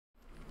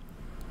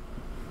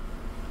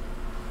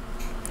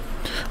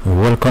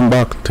Welcome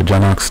back to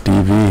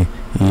JahKnoxTV.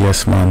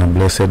 Yes man, a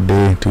blessed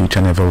day to each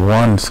and every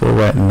one. So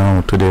right now,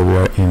 today we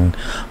are in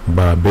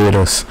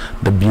Barbados,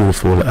 the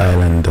beautiful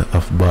island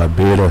of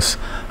Barbados,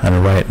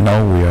 and right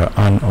now we are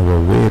on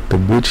our way to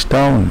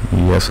Bridgetown.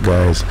 Yes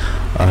guys,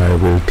 I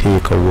will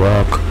take a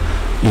walk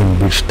in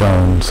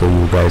Bridgetown so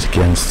you guys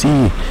can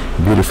see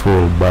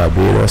beautiful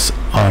Barbados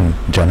on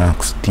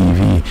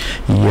JahKnoxTV.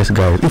 Yes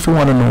guys, if you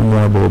want to know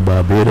more about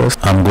Barbados,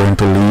 I'm going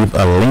to leave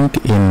a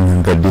link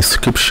in the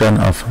description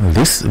of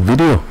this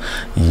video.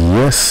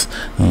 Yes,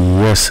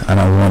 and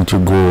I want to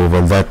go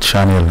over that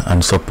channel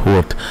and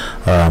support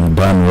Dan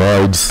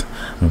Royd's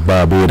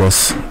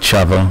Barbados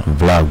travel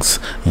vlogs.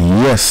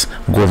 Yes,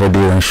 go over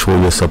there and show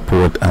your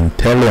support and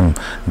tell him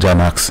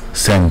JahKnox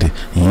send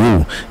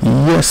you.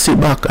 Yes, sit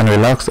back and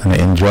relax and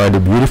enjoy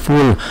the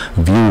beautiful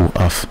view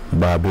of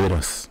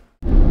Barbados.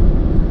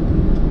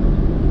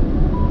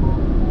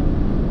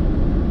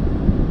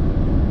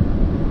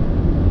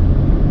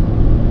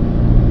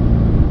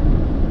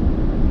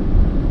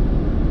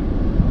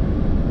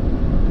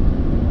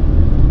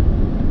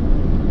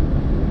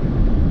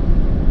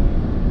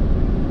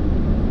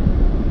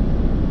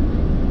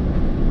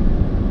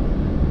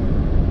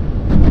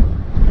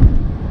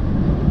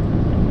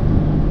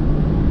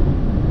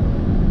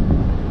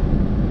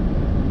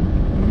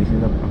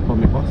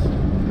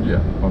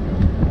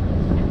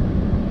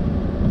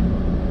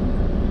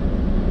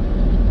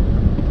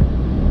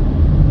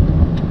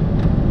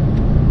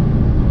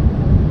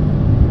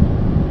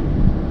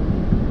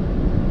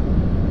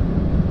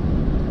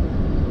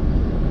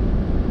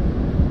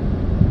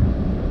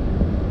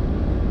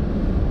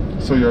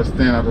 So you're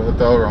staying at a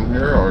hotel room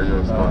here, or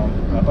you're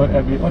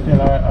every hotel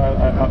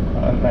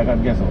I like a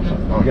guest house.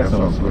 Oh, guest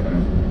house. Okay.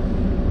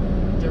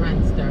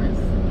 Durant's.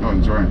 Oh,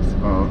 Durant's.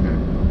 Oh, okay.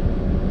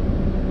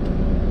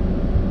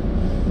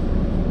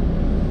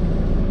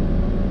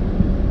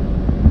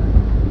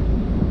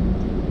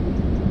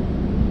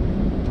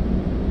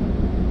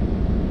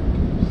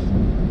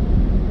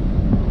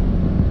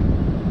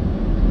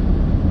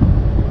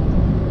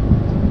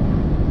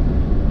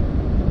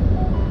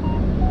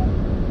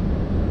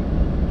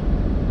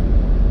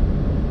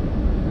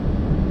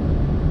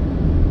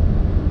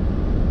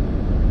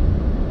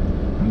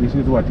 This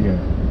is what year?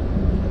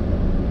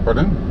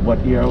 Pardon?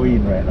 What year are we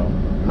in right now?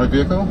 My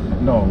vehicle?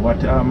 No,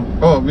 what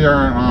Oh, we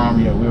are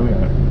yeah, where we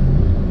are?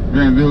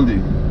 we're in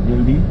Wildy.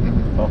 Wildy?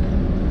 Okay.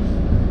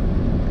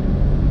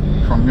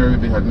 From here we'll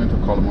be heading into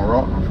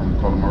Kalinago, and from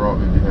Kalinago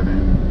we'll be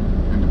heading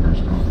into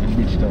Bridgetown. In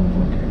Bridgetown,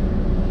 okay.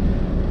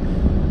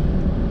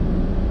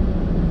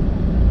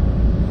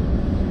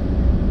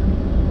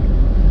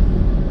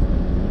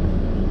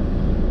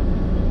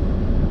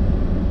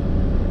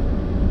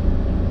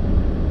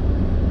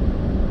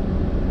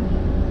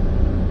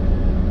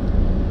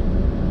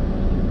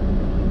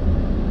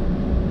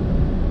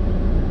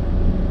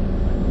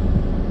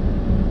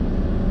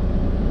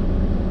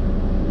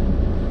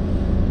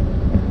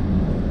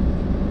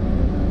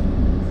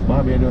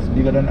 Barbados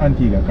bigger than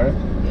Antigua, correct?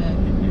 Yeah.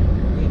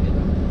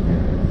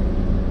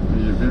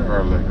 We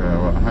are like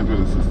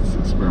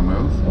 166 square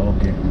miles.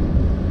 Okay.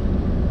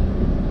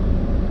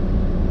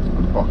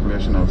 With a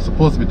population of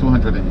supposed to be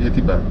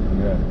 280 back.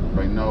 Yeah.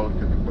 By now it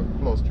could be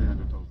close to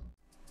 300,000.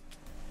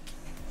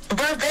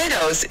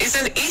 Barbados is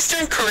an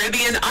eastern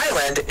Caribbean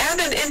island and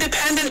an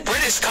independent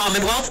British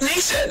Commonwealth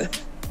nation.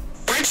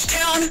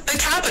 Bridgetown, the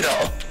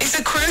capital, is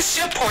a cruise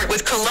ship port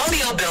with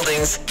colonial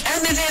buildings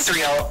and in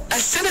Israel, a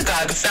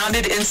synagogue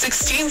founded in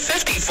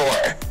 1654.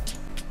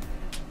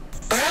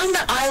 Around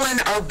the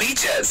island are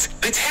beaches,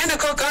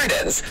 botanical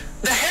gardens,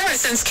 the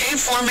Harrison's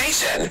Cave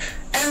Formation,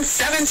 and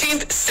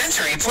 17th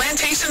century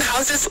plantation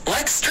houses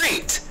like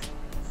Street,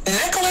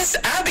 Nicholas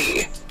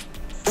Abbey.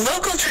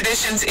 Local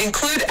traditions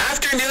include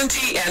afternoon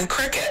tea and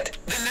cricket,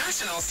 the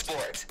national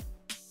sport.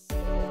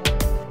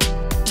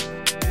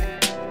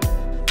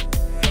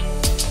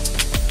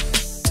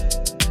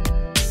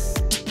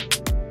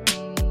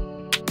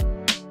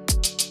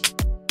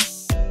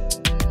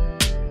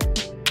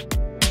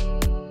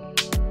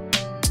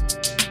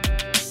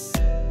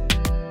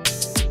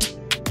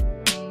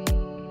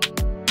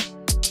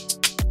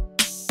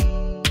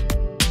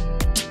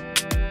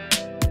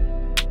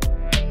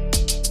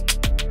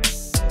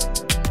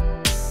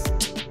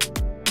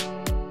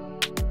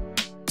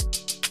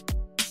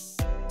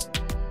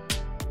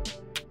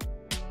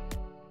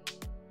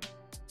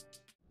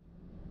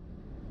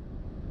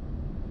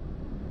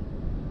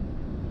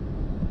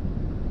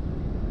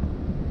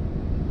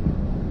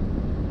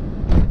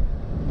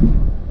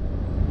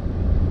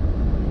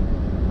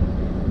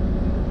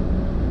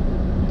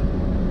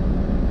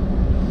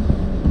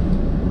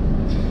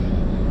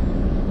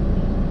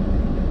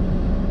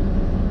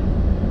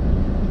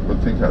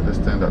 At this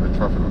time that the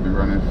traffic will be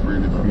running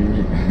freely, but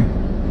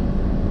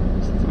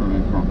still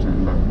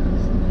encountering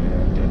darkness.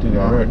 Yeah, to the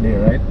birthday,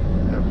 right?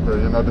 Yeah, but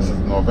you know this is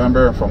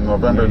November. From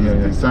November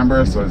to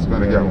December, so it's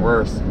going to get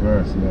worse.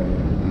 Worse, yeah.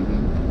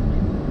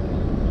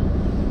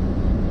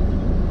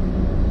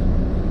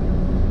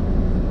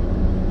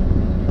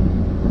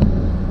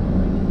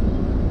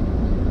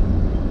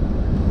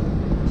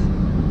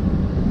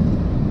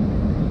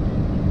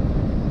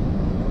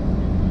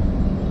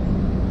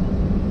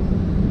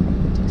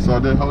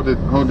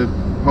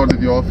 how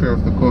did you all fare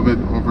with the COVID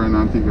over in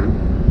Antigua?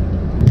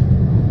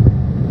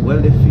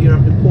 Well, the fear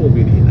of the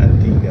COVID in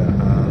Antigua,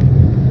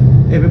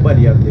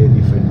 everybody have their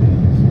different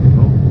beliefs, you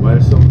know.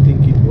 While some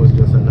think it was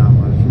just a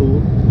normal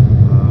flu,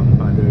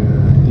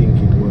 others think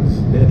it was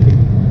deadly.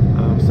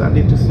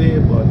 Sadly to say,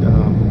 but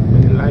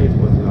many lives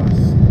was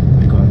lost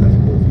because of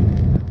COVID.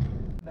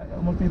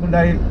 How many people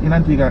died in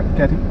Antigua,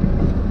 Cathy?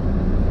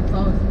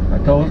 1,000.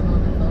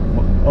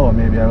 1,000? Oh,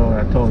 maybe around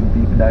 1,000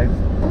 people died.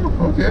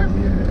 Oh, okay.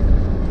 Yeah.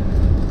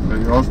 But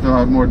you all still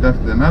have more deaths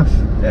than us.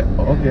 Yeah.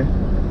 Okay.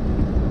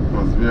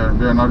 Because we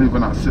are not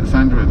even at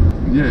 600.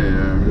 Yeah,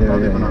 we're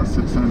not even at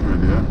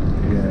 600, yeah.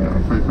 Yeah.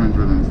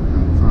 500 and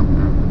some,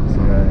 yeah.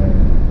 So.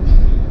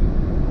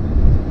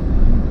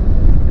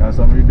 There are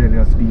some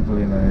rebellious people,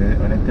 you know,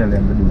 when they tell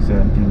them to do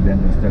certain things, then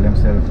they tell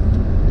themselves,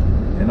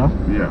 you know,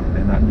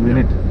 they're not doing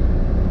it.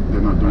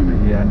 They're not doing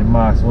it. Yeah, and the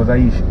mask was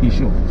an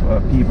issue for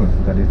people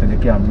because they said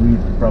they can't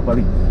breathe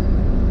properly.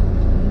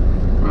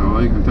 Well,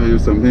 I can tell you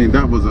something.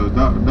 That was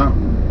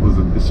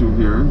an issue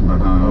here,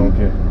 but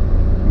okay.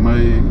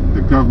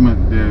 The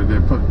government they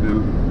put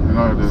the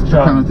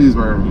penalties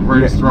were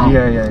very strong.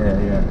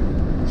 Yeah.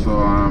 So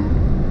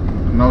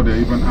now they're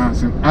even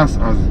asking us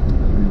as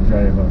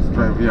drivers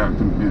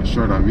to make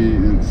sure that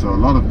so a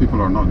lot of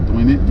people are not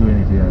doing it.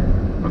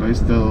 But I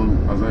still,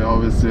 as I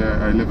always say,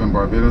 I live in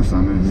Barbados,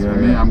 and for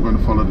me, I'm going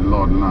to follow the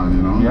law of the land,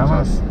 you know.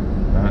 Yeah,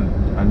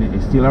 and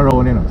it's still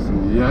around, you know. So.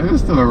 Yeah, it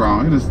is still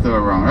around. It is still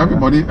around.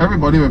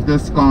 Everybody with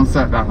this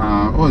concept that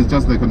it's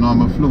just like a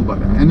normal flu,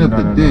 but at the end of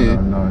the day,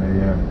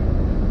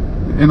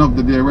 the end of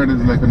the day, whether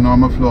it's like a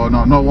normal flu or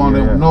not, no one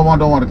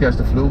don't want to catch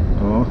the flu.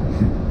 Oh.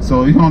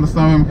 So you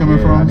understand where I'm coming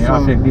from? And they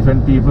affect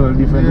different people,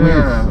 different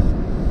ways.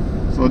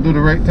 So do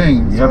the right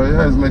thing. So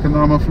it's like a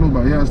normal flu,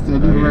 but still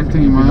do the right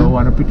thing, if man. you don't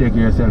want to protect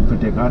yourself,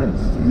 protect others.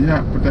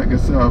 Yeah, protect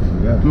yourself.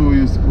 Do what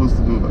you're supposed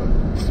to do, but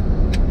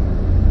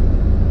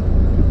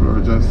people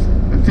are just,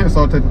 it takes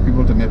all type of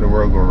people to make the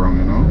world go wrong,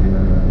 you know?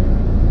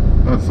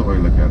 That's the way I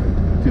look at it.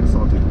 It takes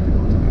all type of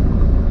people to make the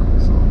world go wrong,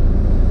 so.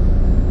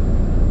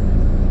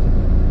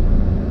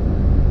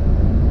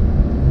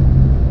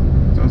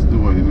 Just do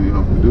what you know you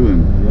have to do,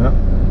 and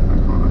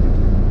call it.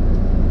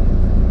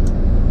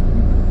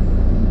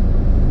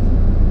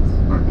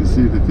 You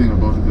see, the thing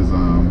about it is a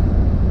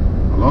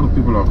lot of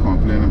people are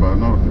complaining, but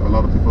a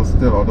lot of people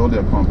still, although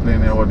they're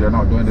complaining or they're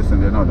not doing this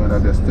and they're not doing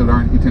that, they still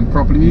aren't eating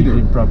properly either.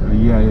 Eating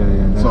properly,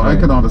 So I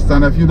can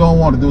understand if you don't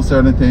want to do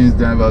certain things,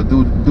 then well,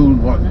 do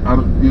what,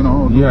 you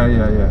know. Yeah,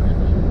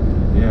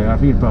 I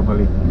feed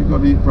properly. You got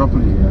to eat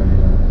properly.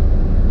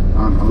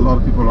 And a lot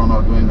of people are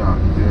not doing that.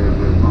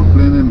 They're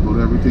complaining about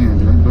everything,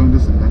 and they're doing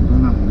this and they're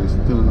doing that, and they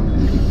still don't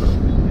eat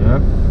properly.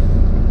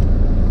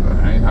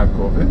 I ain't had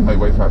COVID. My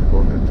wife had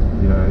COVID.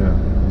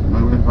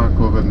 My wife had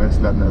COVID, and I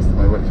slept next to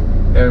my wife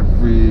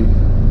every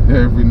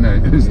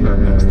night. I slept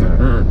next to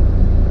her.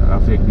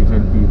 Affect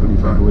different people,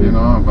 different ways. You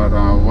know, but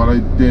what I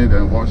did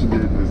and what she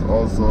did is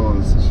also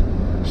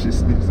she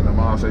sleeps in the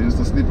house. I used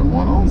to sleep in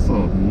one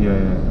also.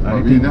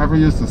 But we never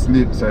used to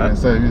sleep side by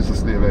side. We used to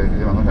sleep like,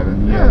 you know,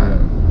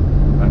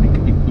 and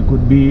it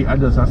could be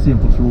just a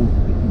simple flu.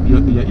 You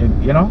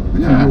know, for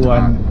you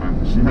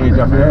and she made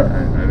of her.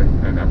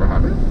 I never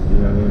had it.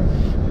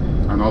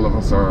 And all of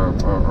us are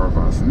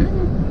vaccinated.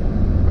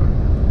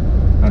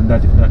 And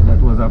that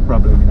was a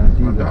problem in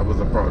Antigua. That was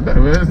a problem.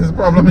 There's a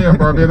problem here in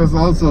Barbados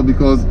also,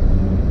 because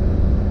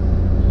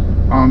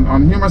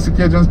on numerous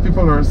occasions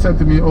people are said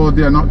to me, oh,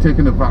 they are not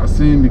taking the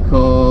vaccine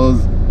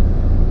because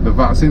the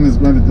vaccine is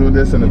going to do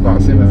this and the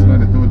vaccine is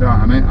going to do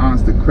that. And I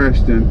asked the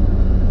question,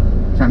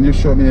 can you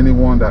show me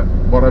anyone that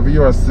whatever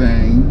you are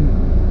saying,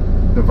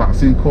 the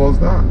vaccine caused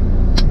that?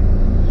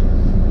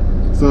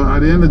 So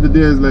at the end of the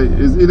day, it's like,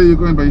 it's either you're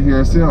going by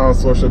hearsay or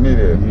social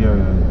media.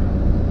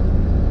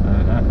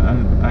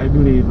 And I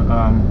believe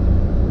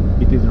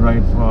it is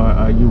right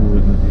for you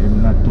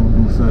not to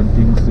do certain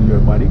things to your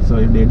body. So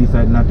if they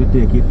decide not to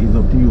take it, it's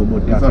up to you.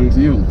 But it's up to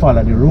you.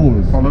 Follow the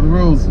rules. Follow the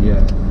rules. And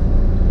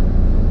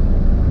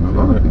a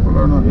lot of people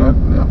are not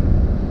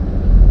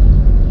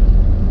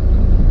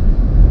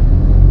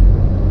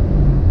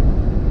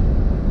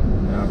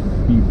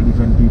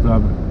different people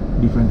have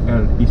different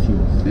health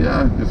issues.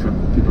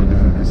 Different people,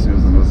 different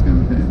issues and those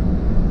kind of things.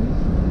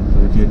 So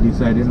if you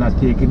decided not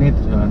taking it,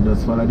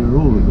 just follow the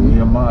rules. Wear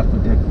your mask,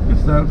 protect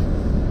yourself.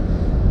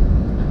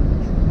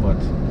 But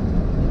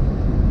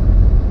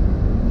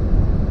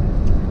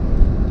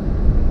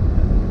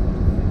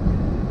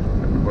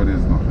everybody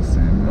is not the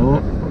same. No,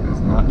 everybody is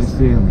not the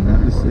same.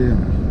 Not the same.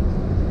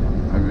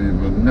 I mean,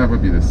 it will never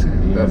be the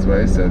same. That's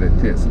why I said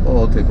it takes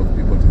all type of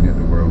people to make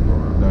the world go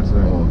around. That's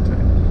right. All type.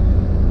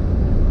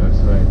 That's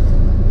right.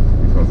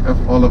 Because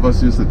if all of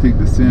us used to think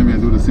the same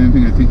and do the same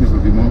thing, I think it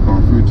would be more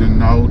confusing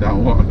now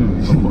than what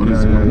is going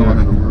on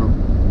in the world.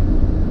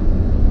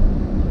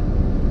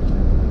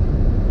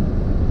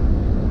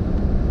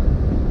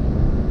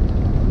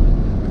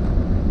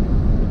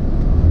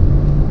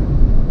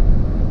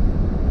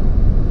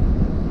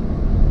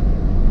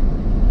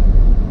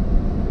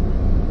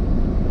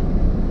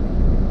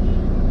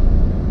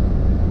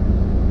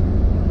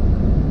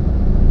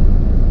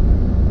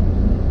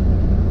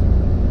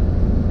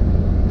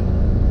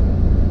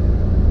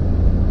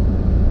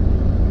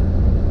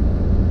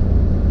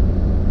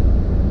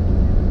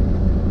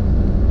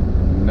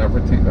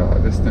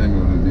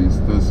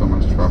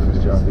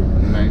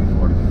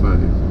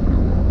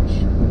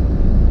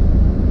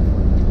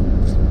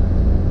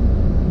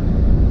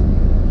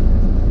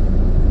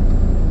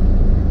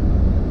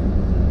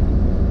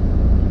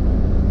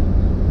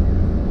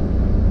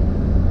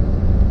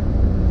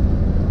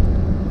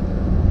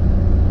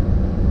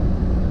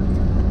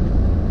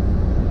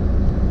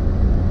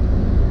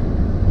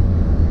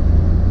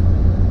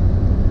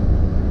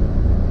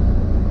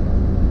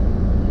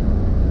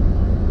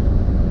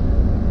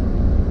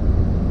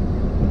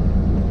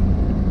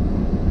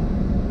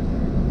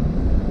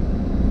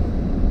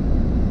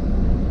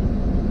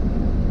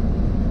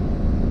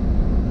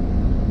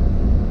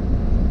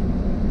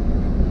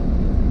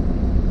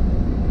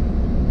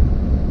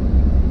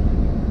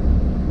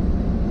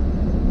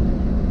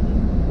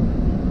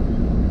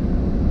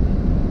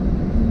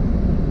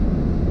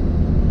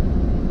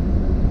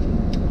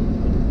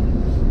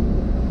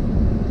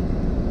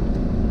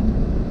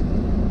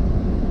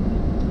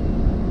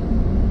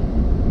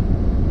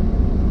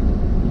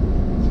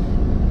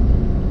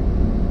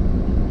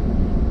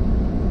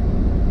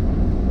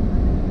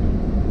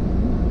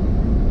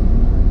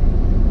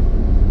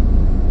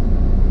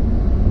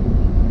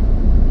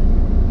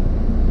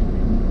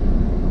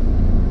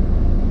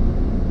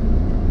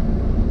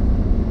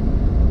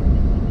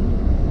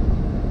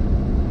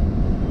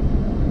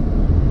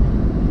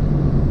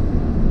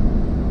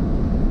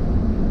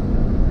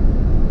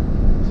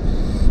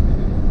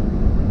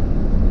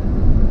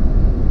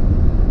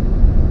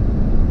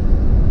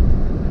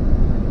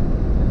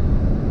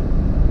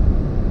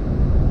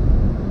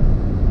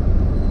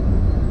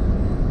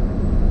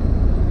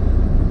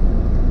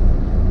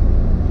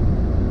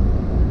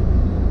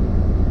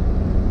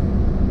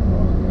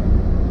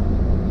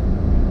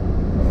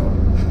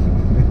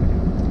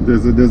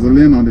 there's a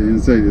lane on the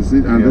inside, you see,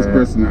 and this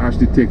person is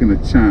actually taking a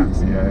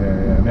chance.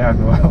 Yeah. They have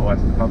to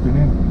what's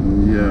happening.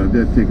 Yeah,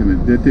 they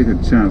take a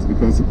chance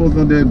because suppose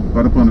that they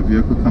brought upon a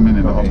vehicle coming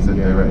in the opposite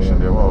direction,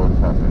 they what would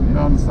happen? You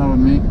understand what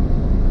I mean?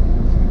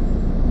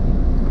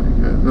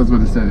 That's what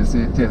they said. They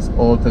say it takes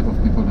all type of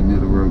people to make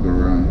the world go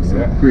round. So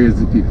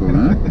crazy people,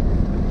 huh?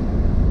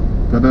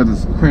 Because that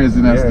is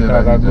craziness.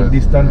 Yeah, that's a good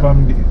distance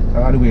from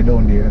all the way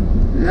down there.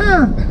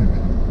 Yeah.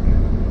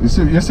 You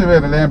see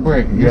where the lane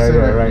break? Right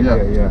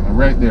there.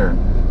 Right there.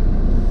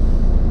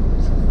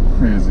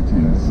 Crazy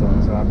things. So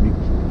a big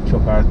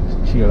truck or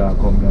trailer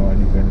come down and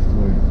different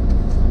story.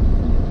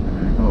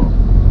 There you go.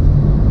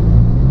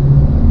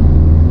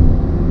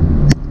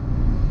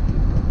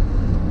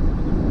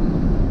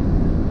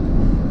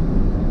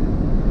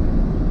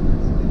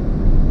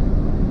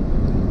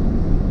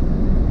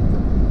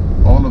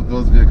 All of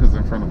those vehicles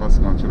in front of us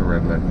gone through the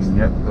red lights.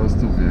 Yep. Those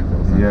two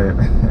vehicles. Yeah.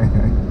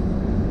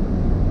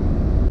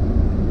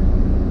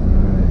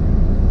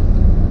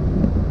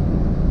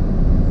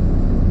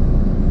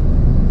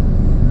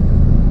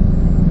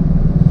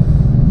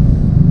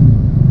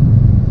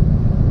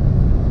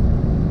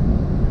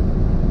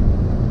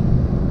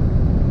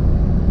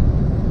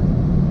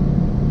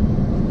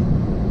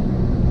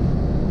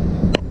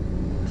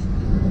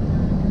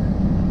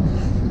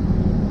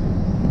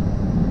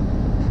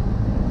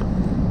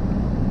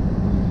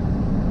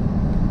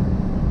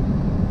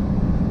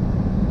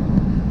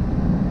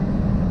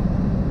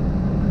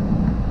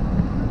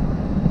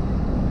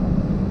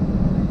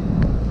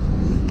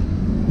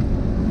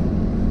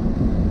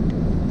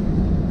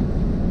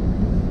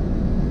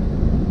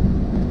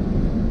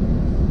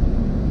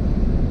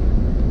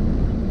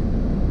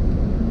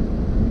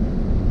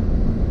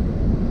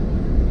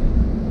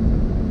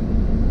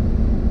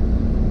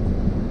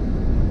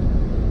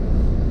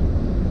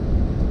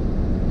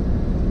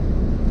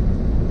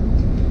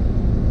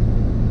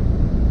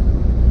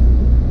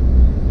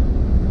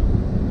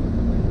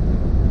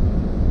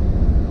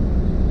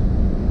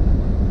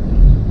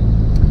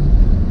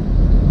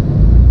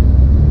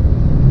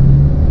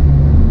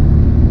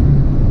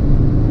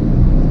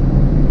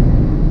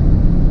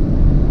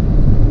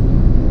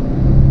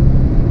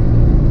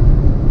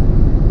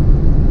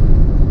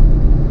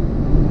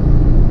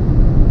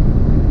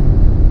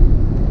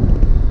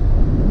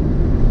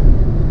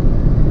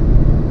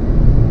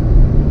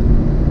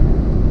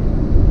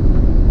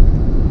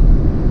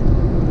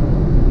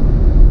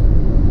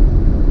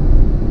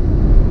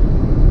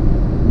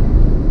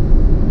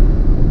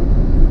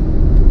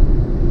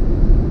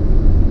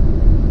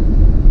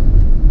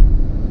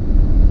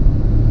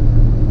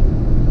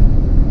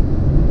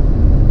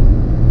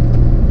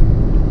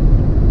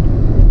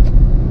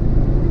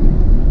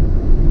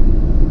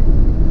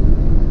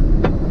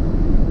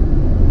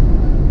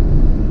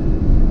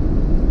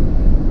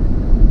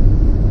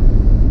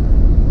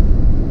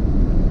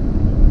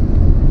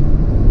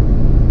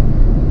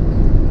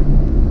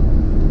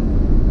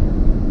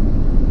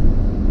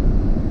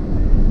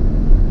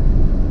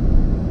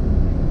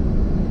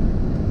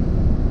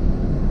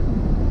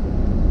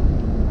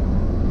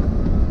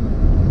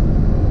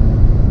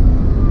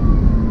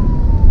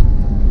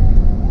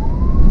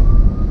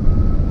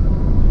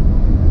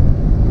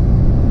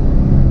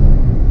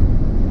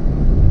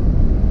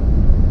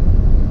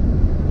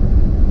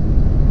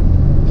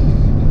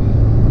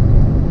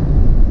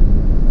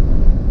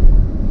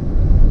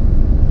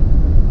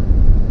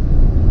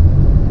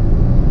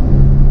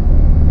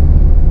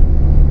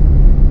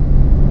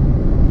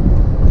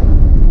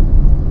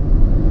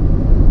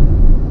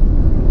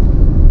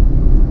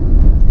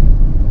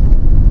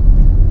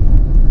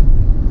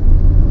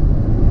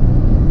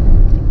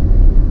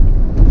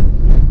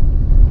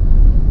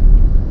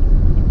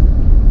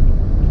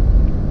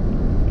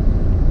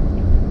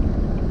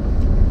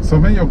 So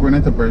when you're going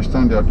into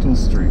Bridgetown, there are two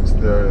streets.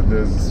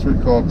 There's a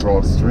street called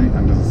Broad Street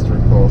and there's a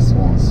street called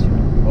Swan Street.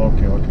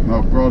 Okay.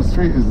 Now Broad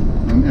Street is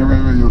an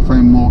area where you'll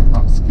find more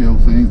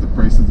upscale things. The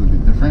prices will be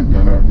different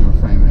than what you'll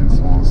find in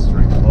Swan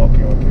Street.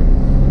 Okay.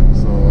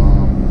 So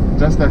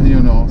just that you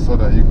know, so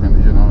that you can,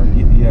 you know,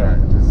 yeah.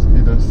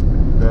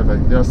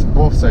 Right, there's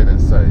both sides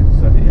inside.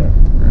 So, yeah.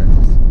 Right.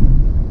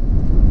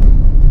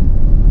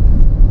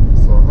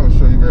 So I'll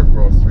show you where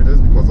Broad Street is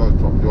because I'll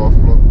drop you off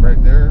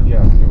right there.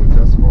 Yeah. You will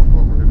just walk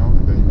over, you know,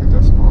 and then you can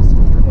just cross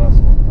over. Cross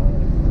over. All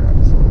right.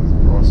 Right. So it's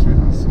Broad Street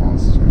and Swan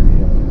Street.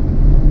 Yeah.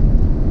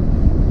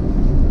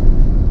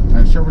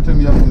 And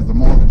Sheraton, yes, is the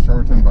mall in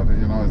Sheraton, but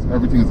you know,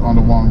 everything is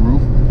under one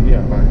roof.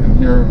 Yeah. But in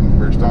here in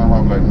Bridgetown,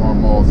 have like more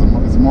malls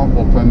and it's more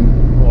open.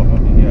 Oh,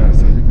 yeah.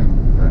 So you can,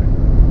 right.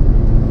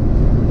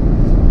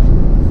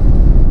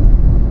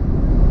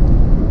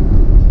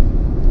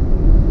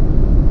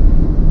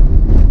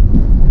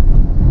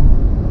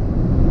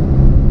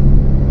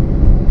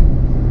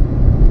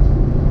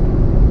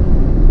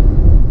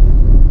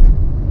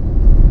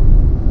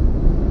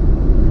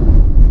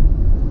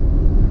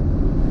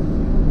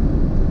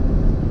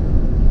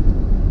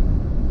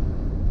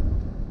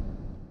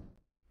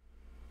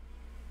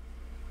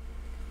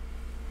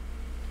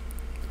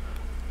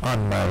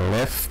 On my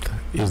left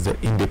is the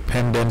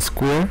Independence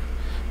Square,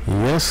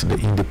 Yes, the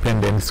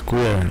Independence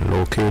Square,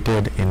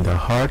 located in the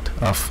heart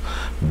of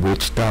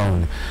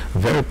Bridgetown.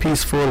 Very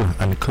peaceful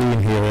and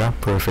clean area,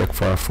 perfect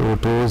for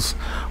photos,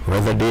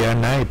 whether day or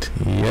night.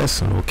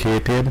 Yes,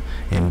 located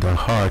in the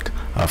heart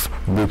of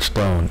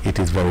Bridgetown. It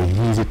is very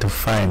easy to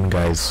find,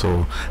 guys,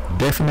 so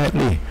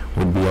definitely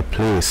would be a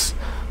place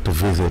to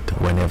visit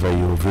whenever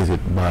you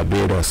visit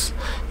Barbados.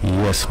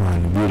 Yes,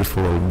 man,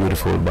 beautiful,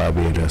 beautiful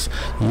Barbados.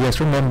 Yes,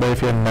 remember,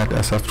 if you're not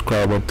a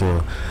subscriber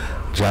to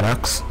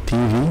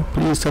JahKnoxTV,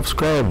 please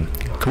subscribe.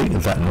 Click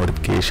that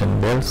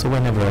notification bell so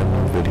whenever a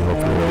new video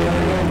uploaded,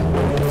 you'll be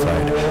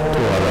notified. To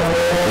all of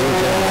the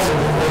agents,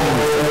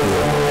 please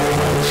support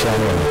my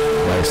channel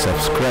by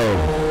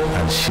subscribe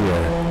and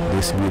share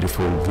this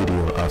beautiful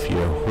video of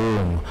your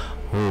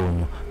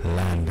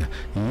homeland.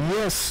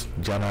 Yes,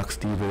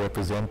 JahKnoxTV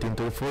representing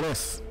to the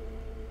fullest.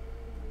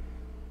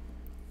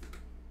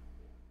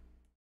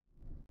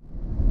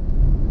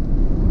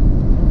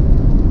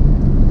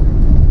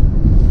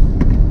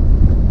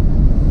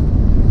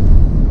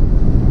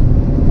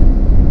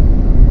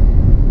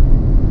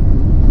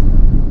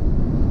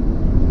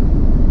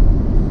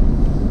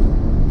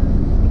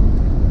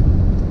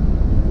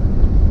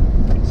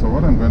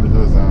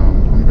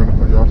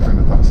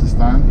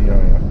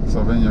 So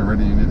when you're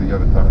ready, you need to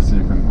get a taxi.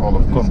 You can, all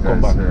of these guys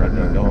come back here,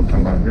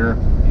 come back here.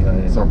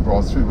 So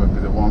Broad Street will be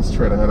the one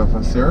straight ahead of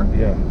us here.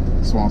 Yeah.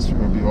 Swan Street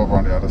will be over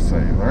on the other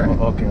side, right?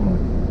 Okay, man.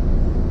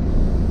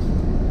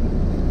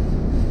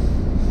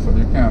 So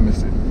you can't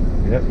miss it.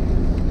 Yep.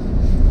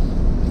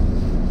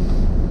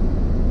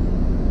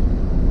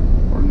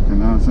 Or you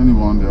can ask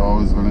anyone, they're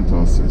always willing to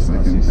assist.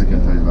 They can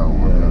tell you that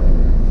one. Yeah.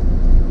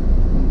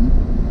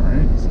 All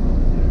right.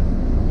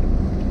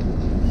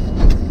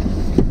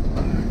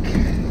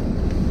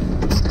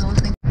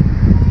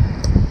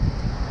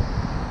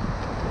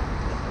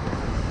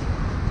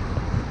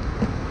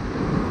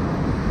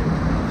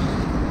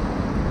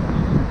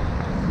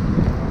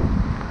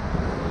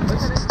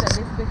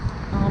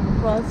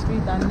 Cross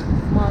Street and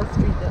Small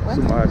Street. What?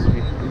 Small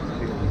Street.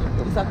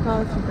 It's a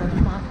Cross Street and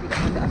Small Street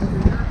on the other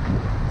side.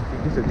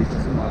 This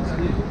is Small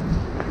Street.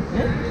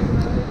 Yeah?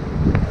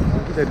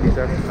 This is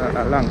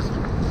a long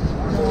street.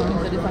 No,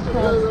 it's a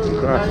Cross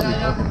Street. Cross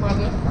Street.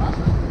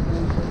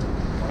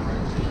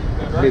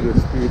 Little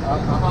street.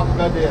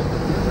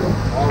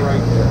 All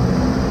right.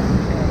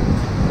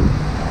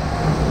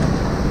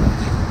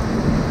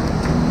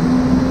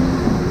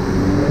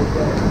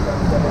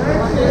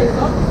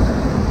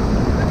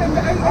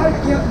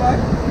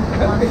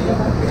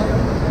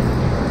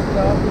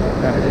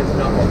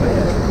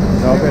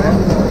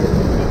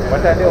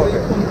 What are they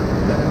open?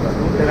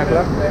 10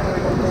 o'clock?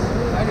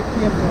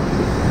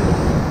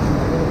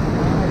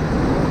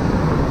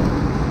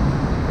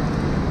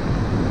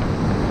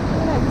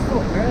 It's so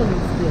early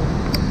still.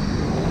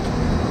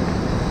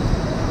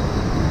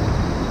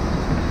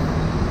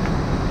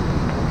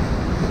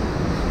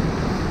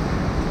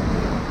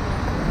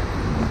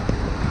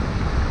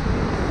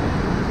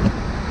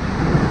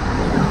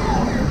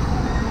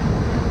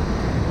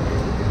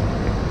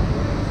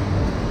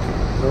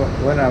 So,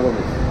 when I go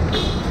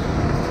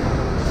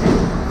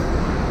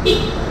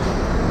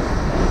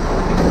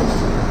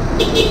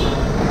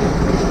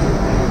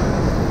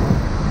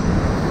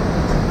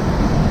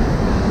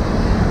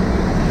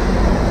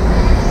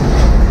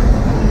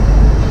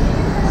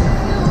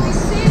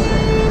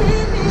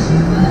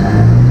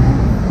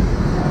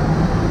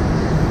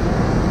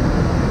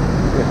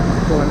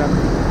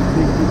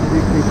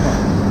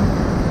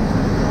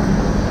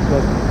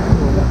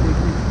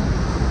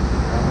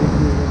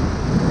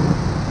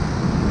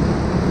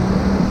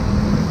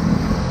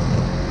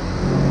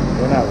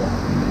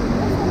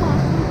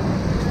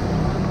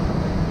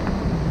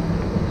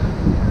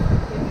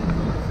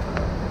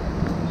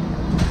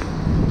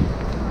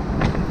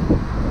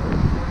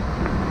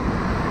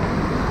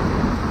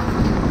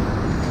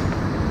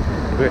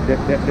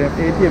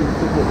the ATM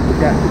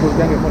supposed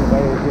to get money by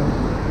ATM.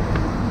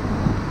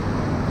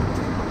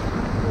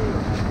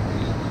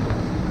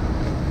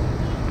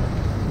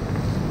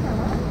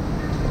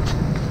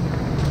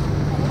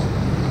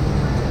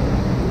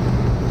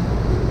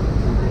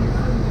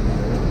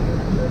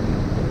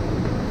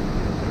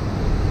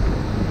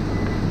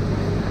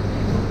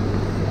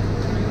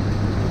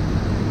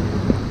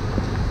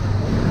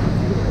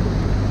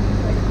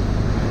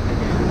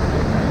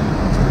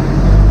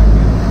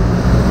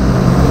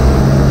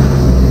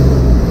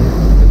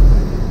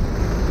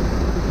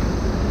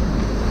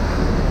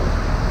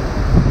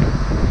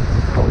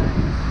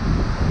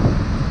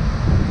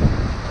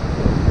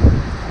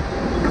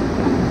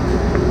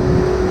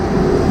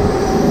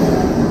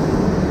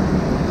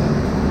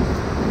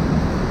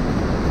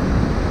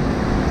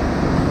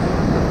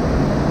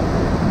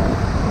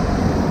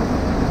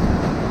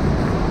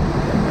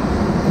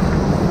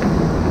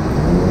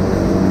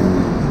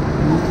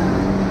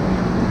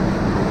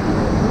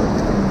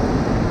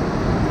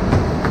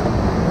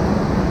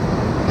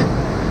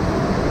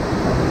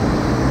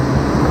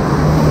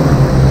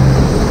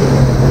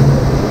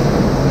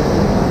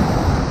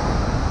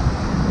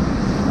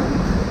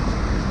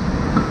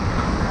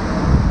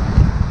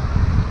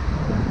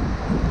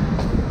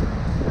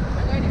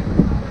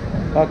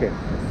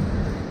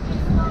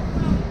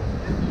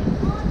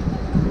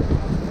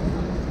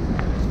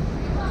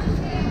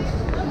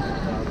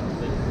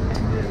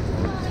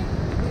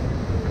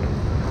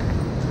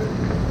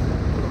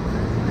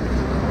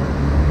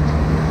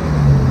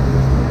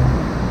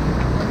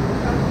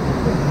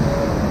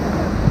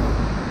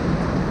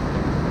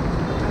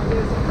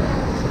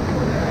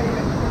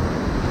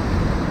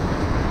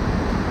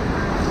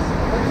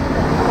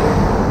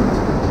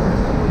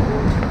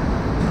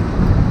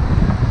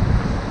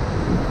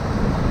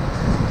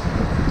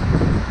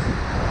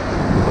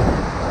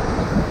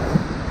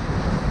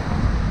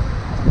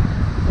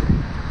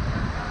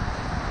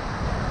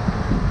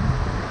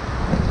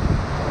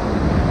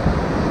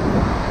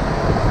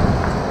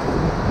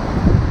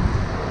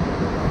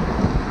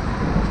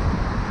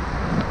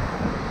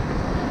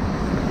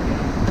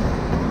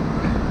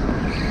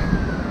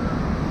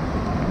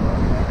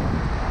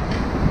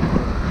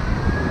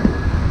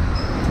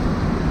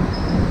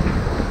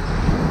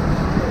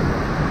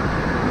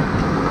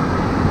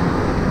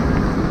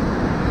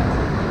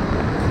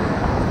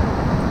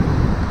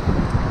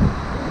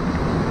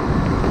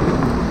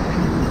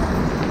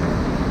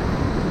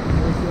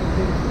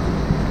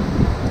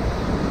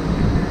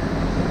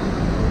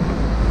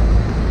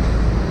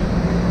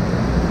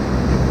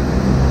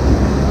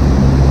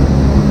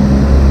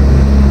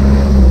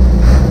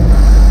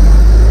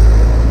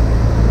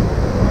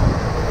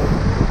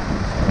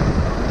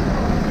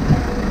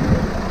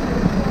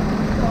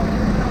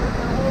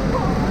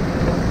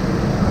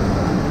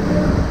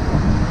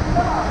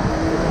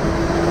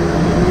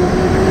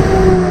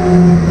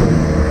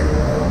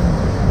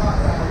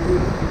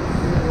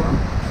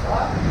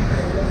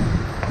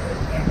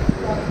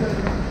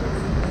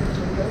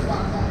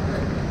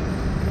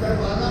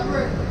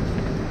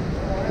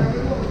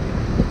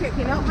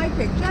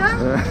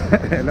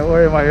 Don't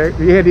worry, man.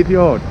 We edit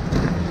you out.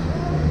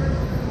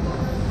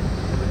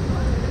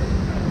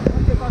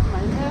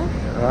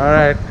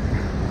 Alright.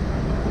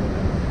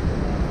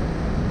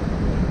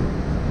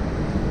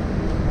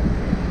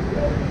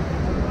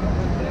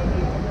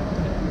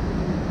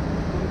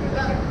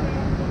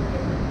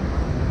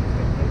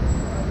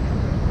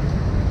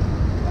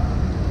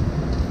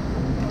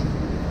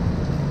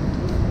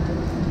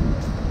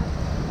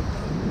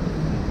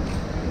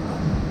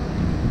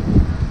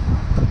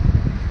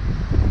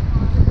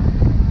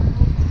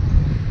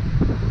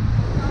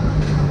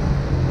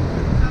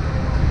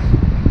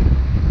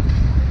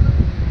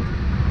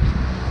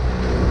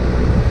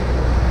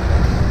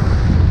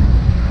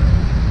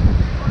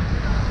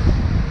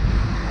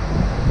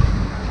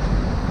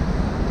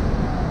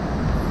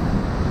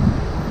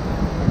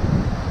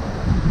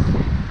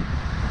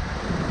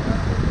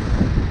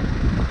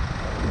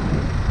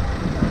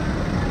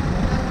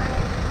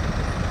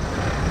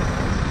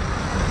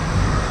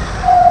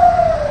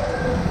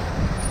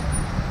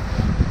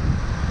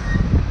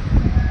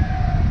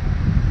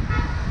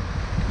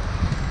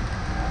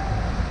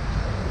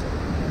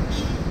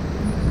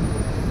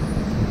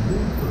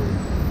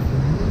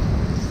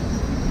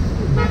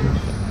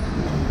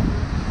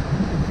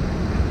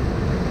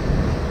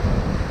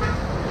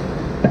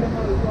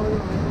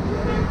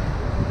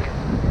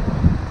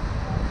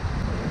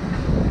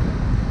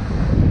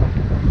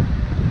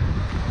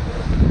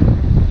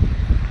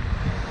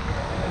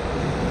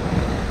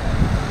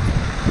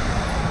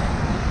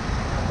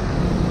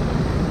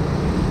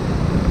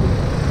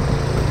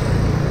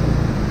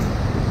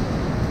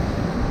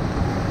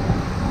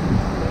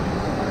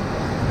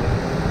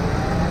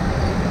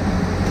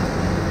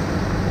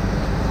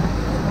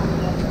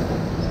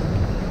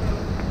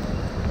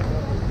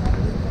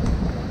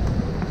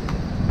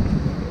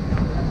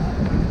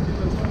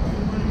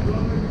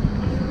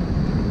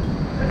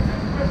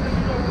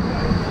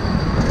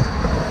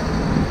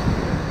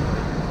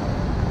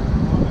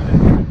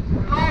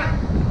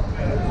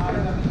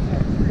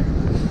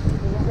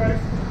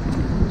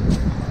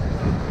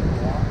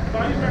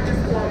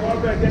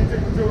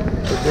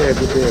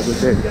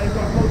 Good day.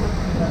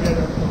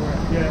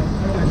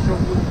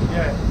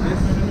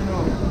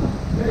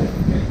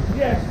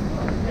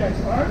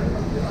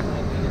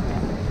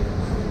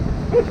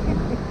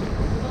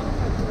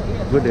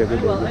 Good day, good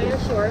day. Well, are you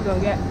sure? Go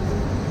get.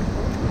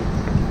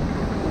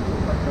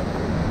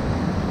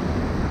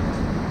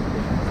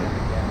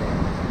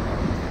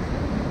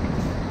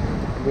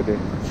 Good day.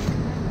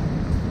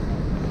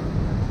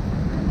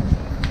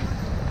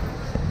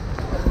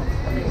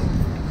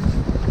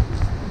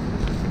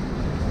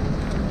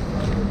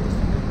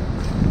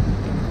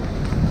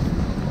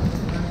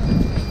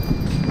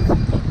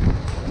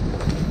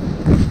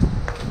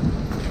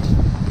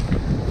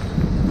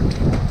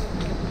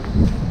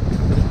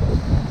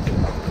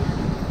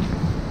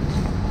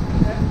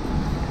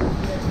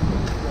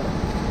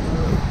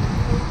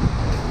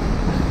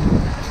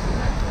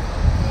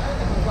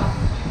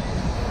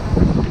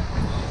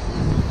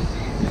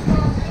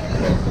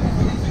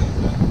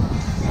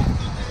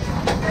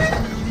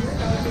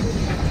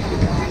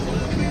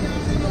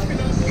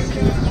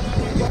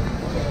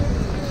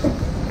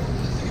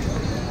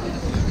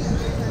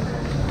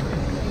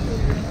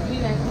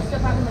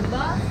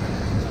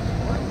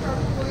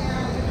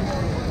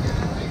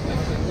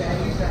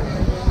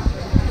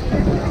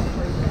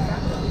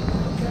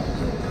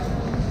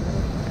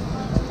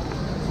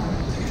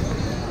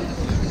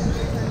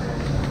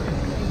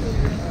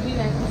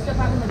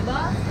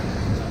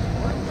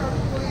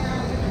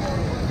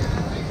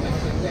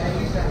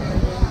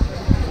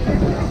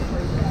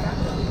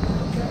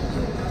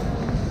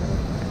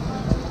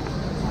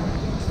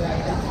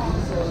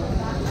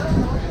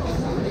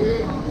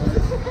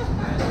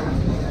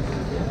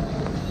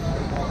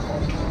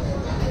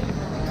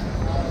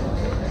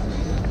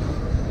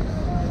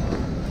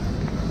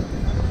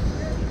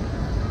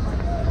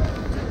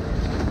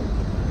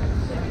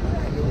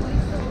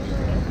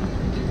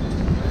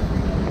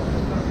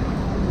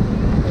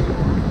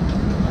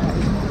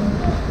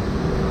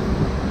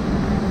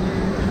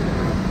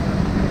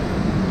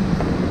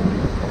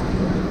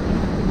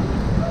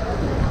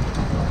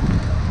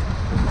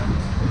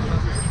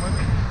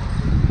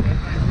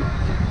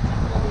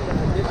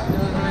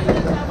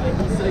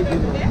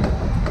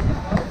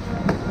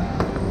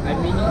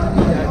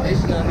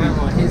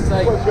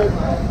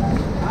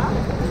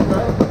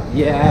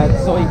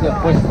 Yeah, so he could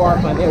push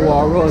forward on that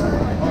wall road.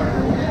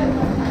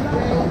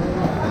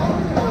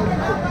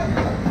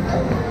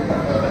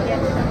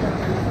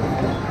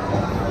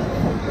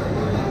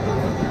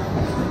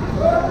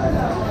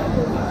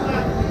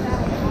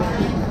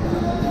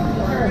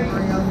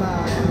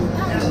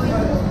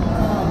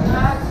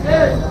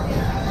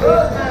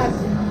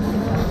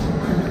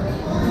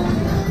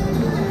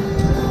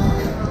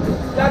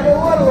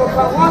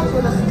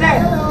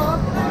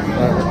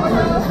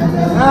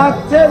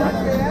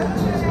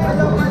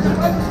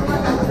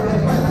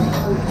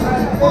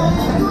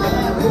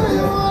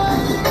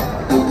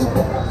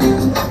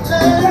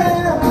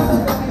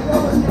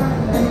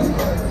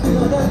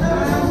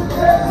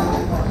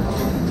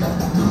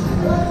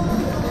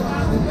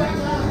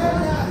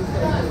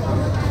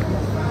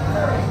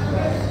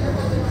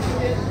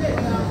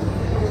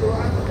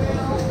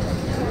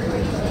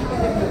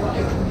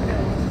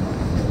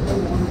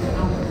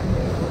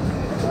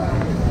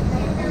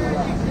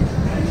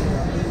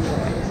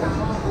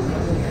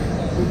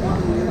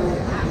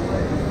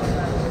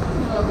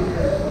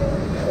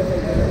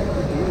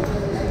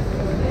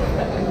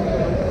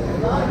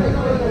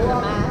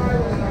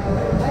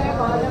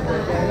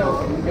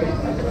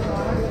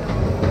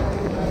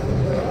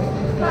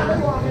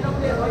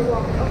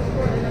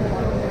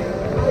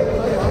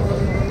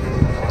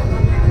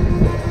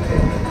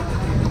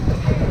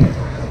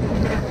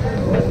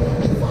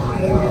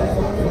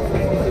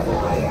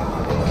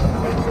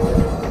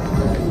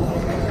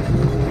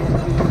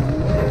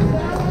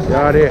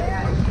 Daddy.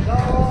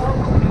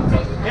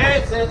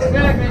 Yes, it's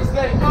very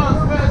state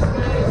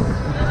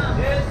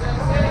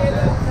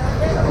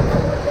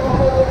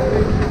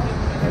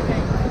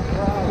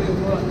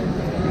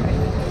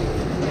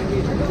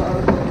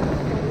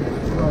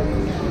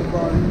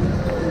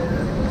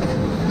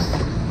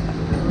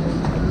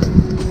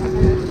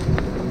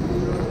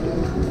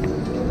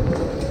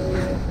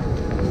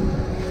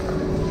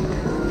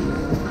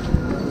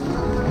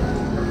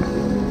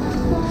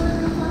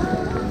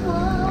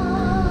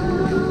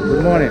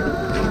Good morning.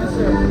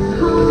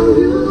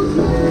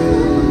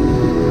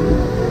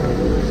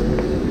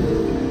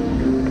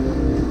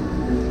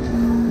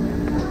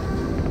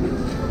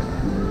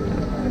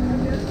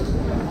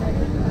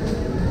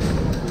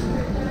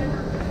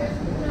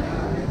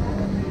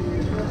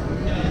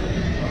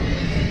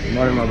 Good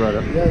morning, my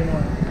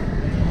brother.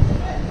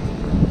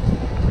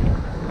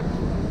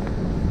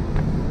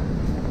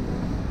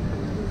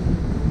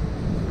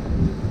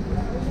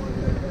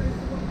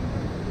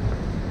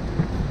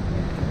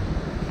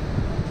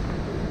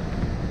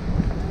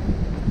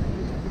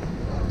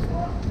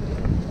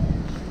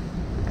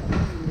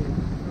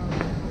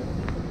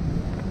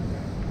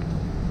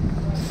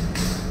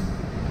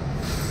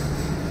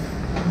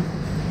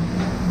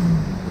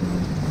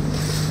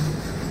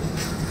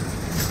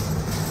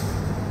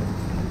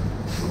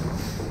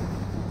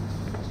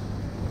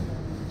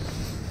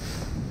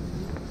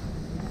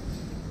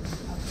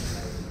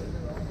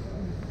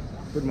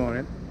 Good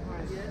morning.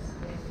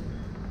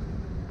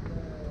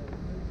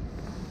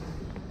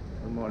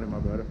 Good morning, my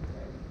brother.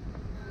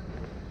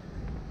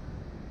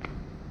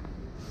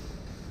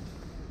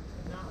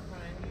 Not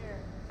right here.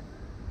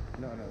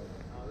 No, no.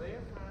 Oh, they're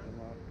fine.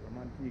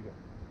 I'm Antigua.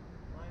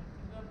 One,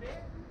 two, up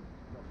there?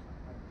 No,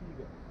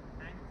 Antigua.